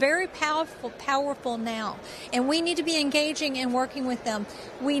Democrats who are very powerful now. And we need to be engaging and working with them.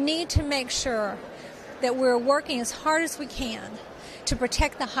 We need to make sure that we're working as hard as we can to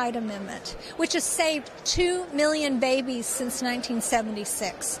protect the Hyde Amendment, which has saved 2 million babies since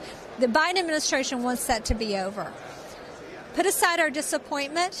 1976. The Biden administration wants that to be over. Put aside our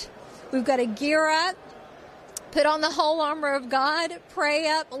disappointment. We've got to gear up. Put on the whole armor of God, pray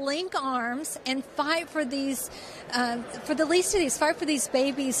up, link arms, and fight for these, for the least of these, fight for these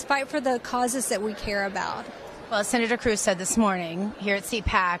babies, fight for the causes that we care about. Well, as Senator Cruz said this morning here at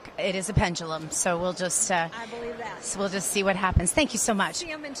CPAC, it is a pendulum. So we'll just I believe that. So we'll just see what happens. Thank you so much. See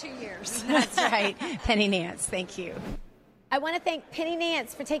him in 2 years. That's right. Penny Nance, thank you. I want to thank Penny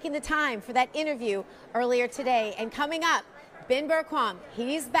Nance for taking the time for that interview earlier today. And coming up, Ben Bergquam,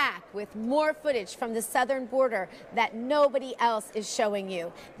 he's back with more footage from the southern border that nobody else is showing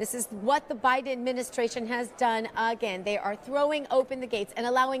you. This is what the Biden administration has done again. They are throwing open the gates and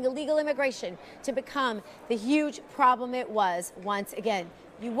allowing illegal immigration to become the huge problem it was once again.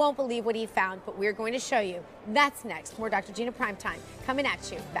 You won't believe what he found, but we're going to show you. That's next. More Dr. Gina Primetime coming at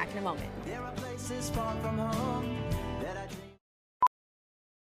you. Back in a moment. There are places far from home that I dream.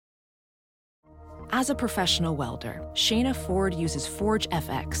 As a professional welder, Shayna Ford uses Forge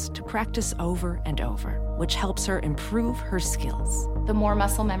FX to practice over and over, which helps her improve her skills. The more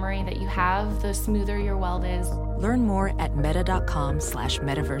muscle memory that you have, the smoother your weld is. Learn more at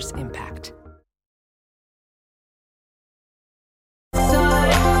meta.com/metaverseimpact.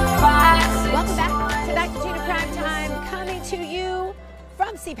 Welcome back to Dr. Gina Primetime, coming to you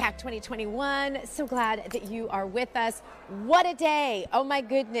from CPAC 2021. So glad that you are with us. What a day. Oh my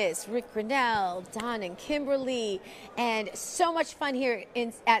goodness. Rick Grinnell, Don and Kimberly, and so much fun here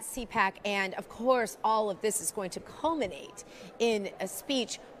at CPAC. And of course, all of this is going to culminate in a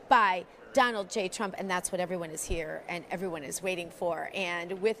speech by Donald J. Trump, and that's what everyone is here and everyone is waiting for.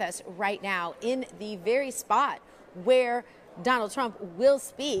 And with us right now in the very spot where Donald Trump will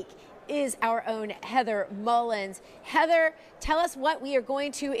speak is our own Heather Mullins. Heather, tell us what we are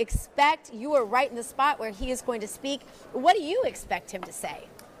going to expect. You are right in the spot where he is going to speak. What do you expect him to say?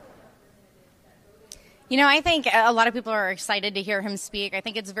 You know, I think a lot of people are excited to hear him speak. I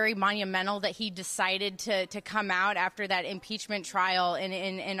think it's very monumental that he decided to come out after that impeachment trial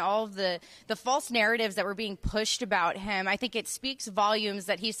and all of the false narratives that were being pushed about him. I think it speaks volumes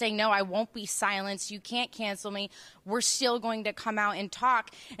that he's saying, no, I won't be silenced. You can't cancel me. We're still going to come out and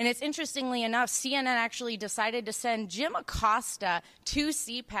talk. And it's interestingly enough, CNN actually decided to send Jim Acosta to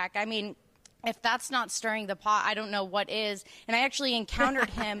CPAC. I mean, if that's not stirring the pot, I don't know what is. And I actually encountered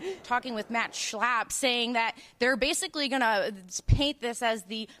him talking with Matt Schlapp saying that they're basically going to paint this as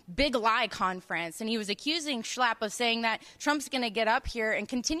the big lie conference. And he was accusing Schlapp of saying that Trump's going to get up here and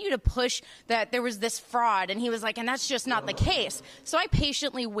continue to push that there was this fraud. And he was like, and that's just not the case. So I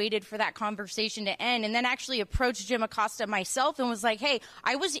patiently waited for that conversation to end and then actually approached Jim Acosta myself and was like, hey,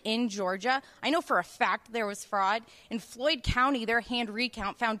 I was in Georgia. I know for a fact there was fraud. In Floyd County, their hand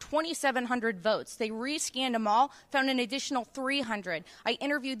recount found 2,700 votes. They rescanned them all, found an additional 300. I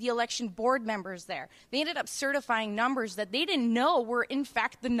interviewed the election board members there. They ended up certifying numbers that they didn't know were in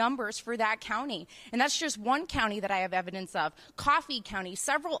fact the numbers for that county. And that's just one county that I have evidence of. Coffee County,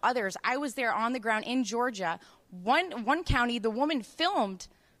 several others. I was there on the ground in Georgia. One county, the woman filmed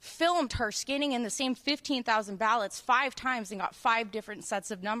her scanning in the same 15,000 ballots 5 times and got 5 different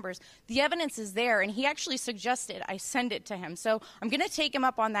sets of numbers. The evidence is there, and he actually suggested I send it to him. So I'm going to take him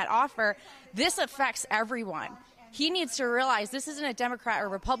up on that offer. This affects everyone. He needs to realize this isn't a Democrat or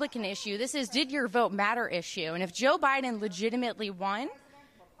Republican issue. This is did your vote matter issue. And if Joe Biden legitimately won,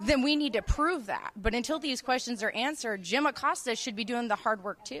 then we need to prove that. But until these questions are answered, Jim Acosta should be doing the hard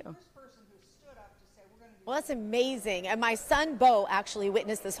work too. Well, that's amazing. And my son, Bo, actually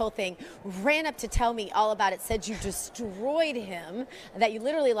witnessed this whole thing, ran up to tell me all about it, said you destroyed him, that you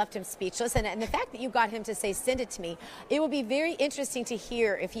literally left him speechless. And the fact that you got him to say, send it to me, it will be very interesting to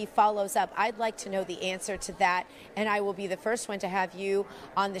hear if he follows up. I'd like to know the answer to that. And I will be the first one to have you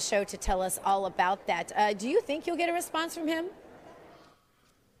on the show to tell us all about that. Do you think you'll get a response from him?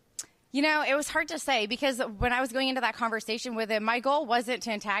 You know, it was hard to say because when I was going into that conversation with him, my goal wasn't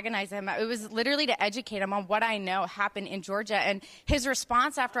to antagonize him. It was literally to educate him on what I know happened in Georgia. And his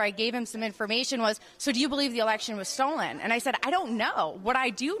response after I gave him some information was, so do you believe the election was stolen? And I said, I don't know. What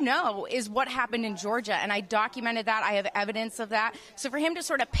I do know is what happened in Georgia. And I documented that. I have evidence of that. So for him to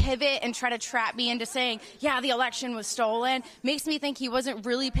sort of pivot and try to trap me into saying, yeah, the election was stolen, makes me think he wasn't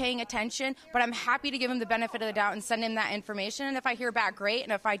really paying attention. But I'm happy to give him the benefit of the doubt and send him that information. And if I hear back, great.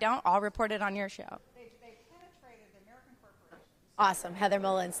 And if I don't, I'll report it on your show. They penetrated the American corporations. Awesome. Heather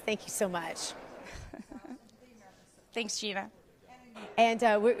Mullins, thank you so much. Thanks, Gina. And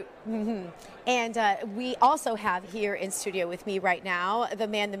we also have here in studio with me right now the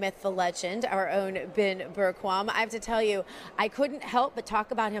man, the myth, the legend, our own Ben Bergquam. I have to tell you, I couldn't help but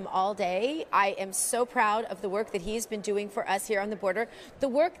talk about him all day. I am so proud of the work that he's been doing for us here on the border, the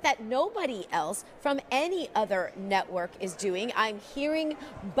work that nobody else from any other network is doing. I'm hearing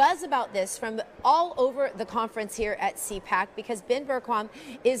buzz about this from all over the conference here at CPAC because Ben Bergquam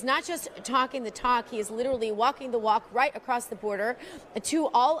is not just talking the talk, he is literally walking the walk right across the border to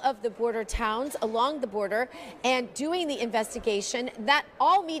all of the border towns along the border and doing the investigation that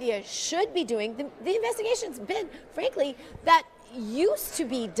all media should be doing. The investigation's been, frankly, that used to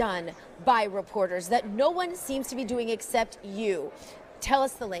be done by reporters that no one seems to be doing except you. Tell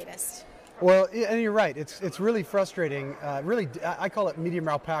us the latest. Well, and you're right. It's really frustrating. Really, I call it media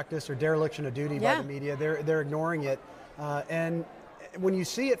malpractice or dereliction of duty by the media. They're ignoring it, and when you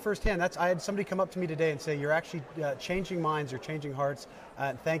see it firsthand, I had somebody come up to me today and say, you're actually changing minds, you're changing hearts,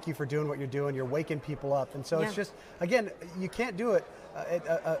 thank you for doing what you're doing, you're waking people up. And so it's just, again, you can't do it.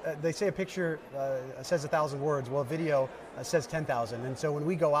 They say a picture says 1,000 words, well, a video says 10,000. And so when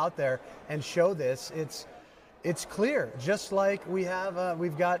we go out there and show this, it's clear, just like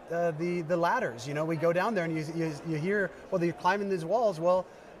we've got the ladders. You know, we go down there and you hear, well, they're climbing these walls. Well,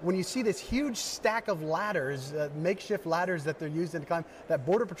 when you see this huge stack of ladders, makeshift ladders that they're using to climb, that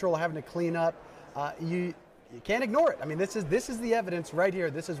Border Patrol are having to clean up, you can't ignore it. I mean, this is the evidence right here.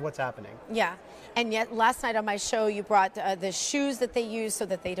 This is what's happening. Yeah, and yet last night on my show, you brought the shoes that they use so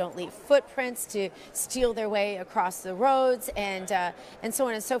that they don't leave footprints to steal their way across the roads and so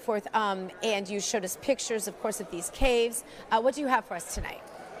on and so forth. And you showed us pictures, of course, of these caves. What do you have for us tonight?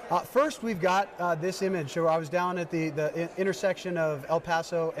 First, we've got this image. So I was down at the intersection of El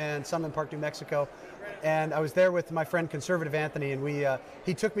Paso and Sunland Park, New Mexico, and I was there with my friend Conservative Anthony, and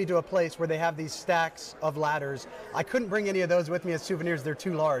he took me to a place where they have these stacks of ladders. I couldn't bring any of those with me as souvenirs. They're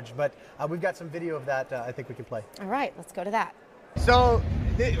too large, but we've got some video of that I think we can play. All right, let's go to that. So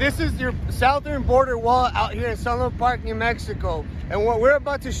this is your southern border wall out here in Sunland Park, New Mexico. And what we're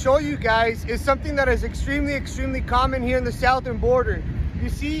about to show you guys is something that is extremely, extremely common here in the southern border. You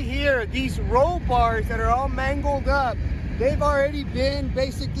see here, these row bars that are all mangled up, they've already been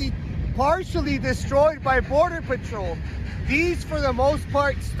basically partially destroyed by Border Patrol. These, for the most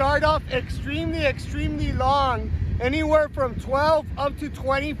part, start off extremely long, anywhere from 12 up to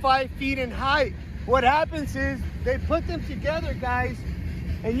 25 feet in height. What happens is they put them together, guys,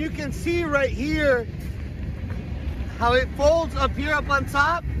 and you can see right here how it folds up here up on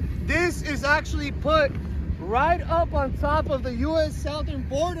top. This is actually put right up on top of the U.S. southern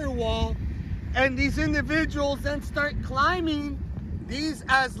border wall, and these individuals then start climbing these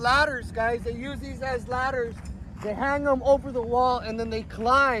as ladders, guys. They use these as ladders. They hang them over the wall, and then they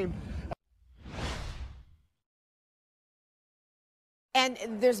climb. And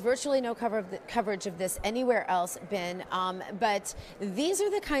there's virtually no coverage of this anywhere else, Ben. But these are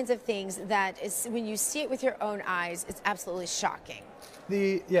the kinds of things that is, when you see it with your own eyes, it's absolutely shocking.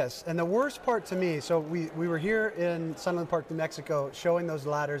 Yes, and the worst part to me, so we were here in Sunland Park, New Mexico, showing those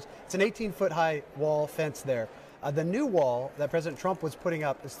ladders. It's an 18-foot high wall fence there. The new wall that President Trump was putting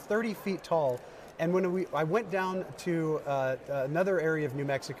up is 30 feet tall. And when I went down to another area of New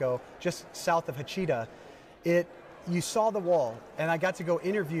Mexico, just south of Hachita, you saw the wall, and I got to go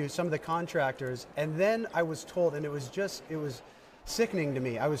interview some of the contractors, and then I was told, and it was sickening to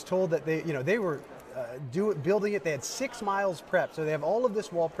me. I was told that they were building it. They had 6 miles prepped, so they have all of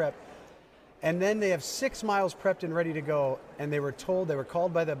this wall prep, and then they have 6 miles prepped and ready to go. And they were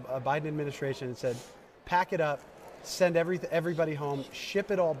called by the Biden administration and said, pack it up, send everybody home,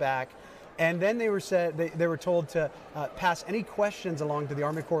 ship it all back. And then they were told to pass any questions along to the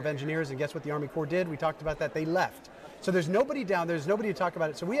Army Corps of Engineers, and guess what the Army Corps did? We talked about that. They left. So there's nobody down there. There's nobody to talk about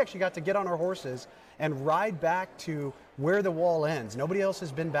it. So we actually got to get on our horses and ride back to where the wall ends. Nobody else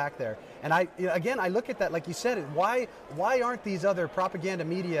has been back there. And I look at that, like you said, why aren't these other propaganda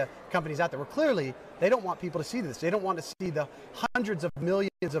media companies out there? Well, clearly they don't want people to see this. They don't want to see the hundreds of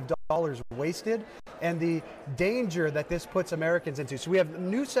millions of dollars wasted and the danger that this puts Americans into. So we have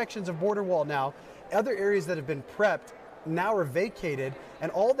new sections of border wall now. Other areas that have been prepped now are vacated,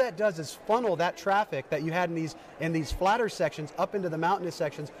 and all that does is funnel that traffic that you had in these flatter sections up into the mountainous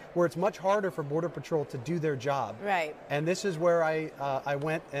sections, where it's much harder for Border Patrol to do their job. Right. And this is where I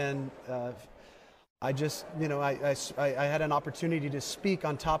went, and I just, I had an opportunity to speak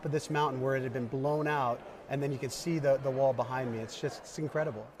on top of this mountain where it had been blown out, and then you can see the wall behind me. It's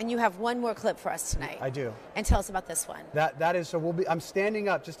incredible. And you have one more clip for us tonight. I do. And tell us about this one. That is, so I'm standing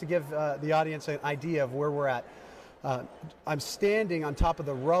up just to give the audience an idea of where we're at. I'm standing on top of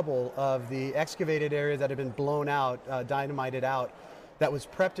the rubble of the excavated area that had been blown out, dynamited out, that was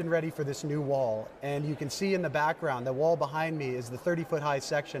prepped and ready for this new wall. And you can see in the background, the wall behind me is the 30-foot high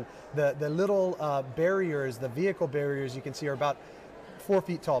section. The little barriers, the vehicle barriers, you can see are about 4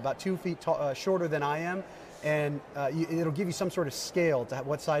 feet tall, about 2 feet tall, shorter than I am. And it'll give you some sort of scale to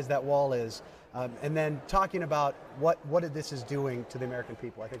what size that wall is. And then talking about what this is doing to the American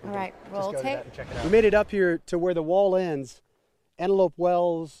people. I think we'll just go to that and check it out. We made it up here to where the wall ends. Antelope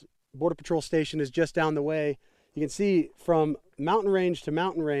Wells Border Patrol Station is just down the way. You can see from mountain range to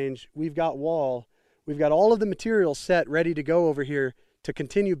mountain range, we've got wall. We've got all of the materials set, ready to go over here to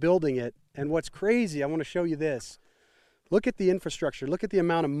continue building it. And what's crazy, I want to show you this. Look at the infrastructure. Look at the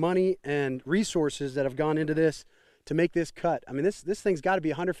amount of money and resources that have gone into this to make this cut. I mean, this thing's got to be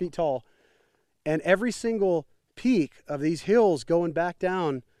 100 feet tall. And every single peak of these hills going back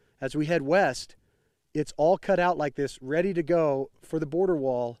down as we head west, it's all cut out like this, ready to go for the border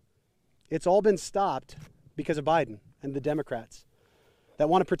wall. It's all been stopped because of Biden and the Democrats that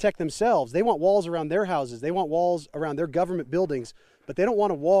want to protect themselves. They want walls around their houses. They want walls around their government buildings, but they don't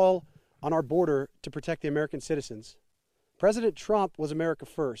want a wall on our border to protect the American citizens. President Trump was America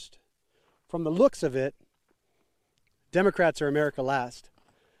first. From the looks of it, Democrats are America last.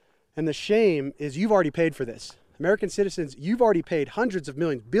 And the shame is you've already paid for this. American citizens, you've already paid hundreds of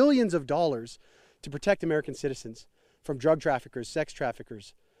millions, billions of dollars to protect American citizens from drug traffickers, sex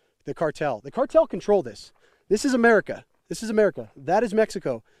traffickers, the cartel. The cartel control this. This is America. This is America. That is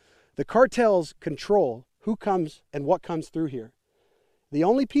Mexico. The cartels control who comes and what comes through here. The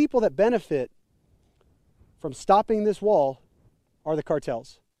only people that benefit from stopping this wall are the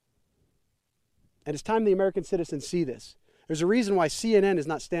cartels. And it's time the American citizens see this. There's a reason why CNN is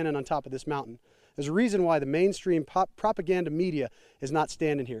not standing on top of this mountain. There's a reason why the mainstream propaganda media is not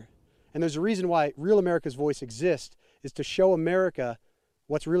standing here. And there's a reason why Real America's Voice exists, is to show America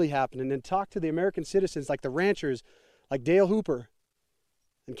what's really happening and talk to the American citizens like the ranchers, like Dale Hooper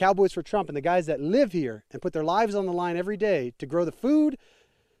and Cowboys for Trump and the guys that live here and put their lives on the line every day to grow the food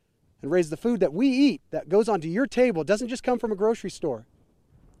and raise the food that we eat that goes onto your table. It doesn't just come from a grocery store.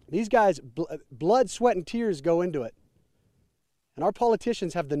 These guys, blood, sweat, and tears go into it. And our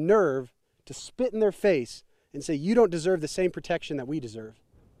politicians have the nerve to spit in their face and say, you don't deserve the same protection that we deserve.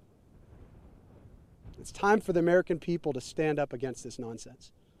 It's time for the American people to stand up against this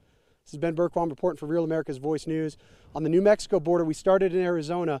nonsense. This is Ben Bergquam reporting for Real America's Voice News. On the New Mexico border, we started in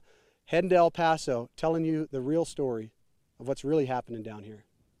Arizona, heading to El Paso, telling you the real story of what's really happening down here.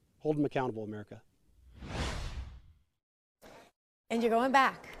 Hold them accountable, America. And you're going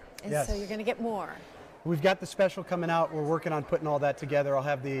back, and Yes. so you're going to get more. We've got the special coming out. We're working on putting all that together. I'll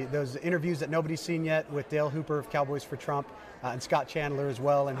have those interviews that nobody's seen yet with Dale Hooper of Cowboys for Trump and Scott Chandler as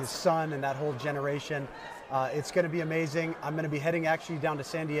well, and his son and that whole generation. It's going to be amazing. I'm going to be heading actually down to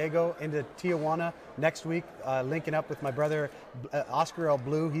San Diego into Tijuana next week, linking up with my brother Oscar El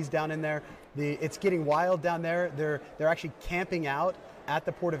Blue. He's down in there. It's getting wild down there. They're actually camping out at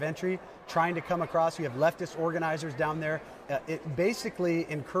the port of entry, trying to come across. You have leftist organizers down there, basically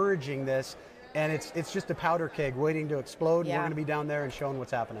encouraging this. And it's just a powder keg waiting to explode. Yeah. We're going to be down there and showing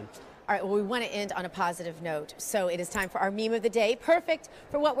what's happening. All right, well, we want to end on a positive note. So it is time for our meme of the day. Perfect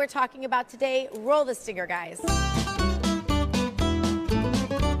for what we're talking about today. Roll the stinger, guys.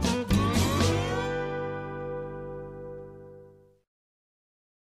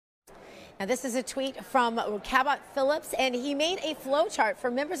 Now, this is a tweet from Cabot Phillips, and he made a flow chart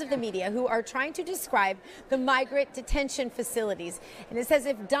for members of the media who are trying to describe the migrant detention facilities. And it says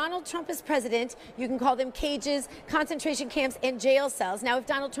if Donald Trump is president, you can call them cages, concentration camps, and jail cells. Now, if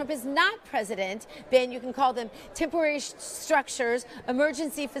Donald Trump is not president, Ben, you can call them temporary structures,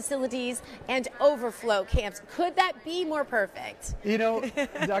 emergency facilities, and overflow camps. Could that be more perfect? You know,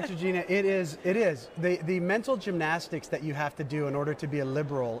 Dr. Gina, it is. The mental gymnastics that you have to do in order to be a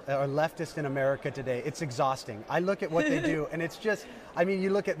liberal or leftist in America today, it's exhausting. I look at what they do, and it's just, I mean, you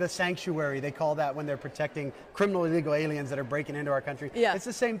look at the sanctuary, they call that when they're protecting criminal illegal aliens that are breaking into our country. Yeah. It's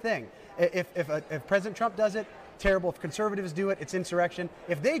the same thing. If President Trump does it, terrible. If conservatives do it, it's insurrection.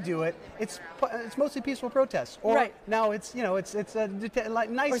 If they do it, it's mostly peaceful protests. Or right. now it's a like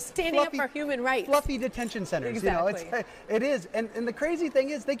nice, or standing fluffy, up for human rights. Fluffy detention centers. Exactly. You know, it is. And the crazy thing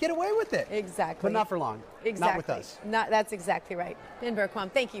is they get away with it. Exactly. But not for long. Exactly. Not with us. That's exactly right. Ben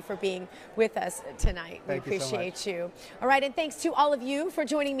Bergquam, thank you for being with us tonight. Thank we you so appreciate much. you. All right, and thanks to all of you for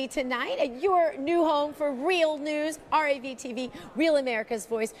joining me tonight at your new home for Real News, RAV-TV, Real America's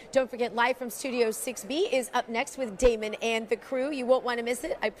Voice. Don't forget, Live from Studio 6B is up next with Damon and the crew. You won't want to miss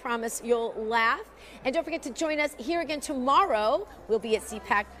it. I promise you'll laugh. And don't forget to join us here again tomorrow. We'll be at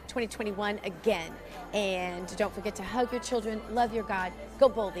CPAC 2021 again. And don't forget to hug your children, love your God, go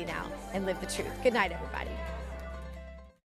boldly now, and live the truth. Good night, everybody.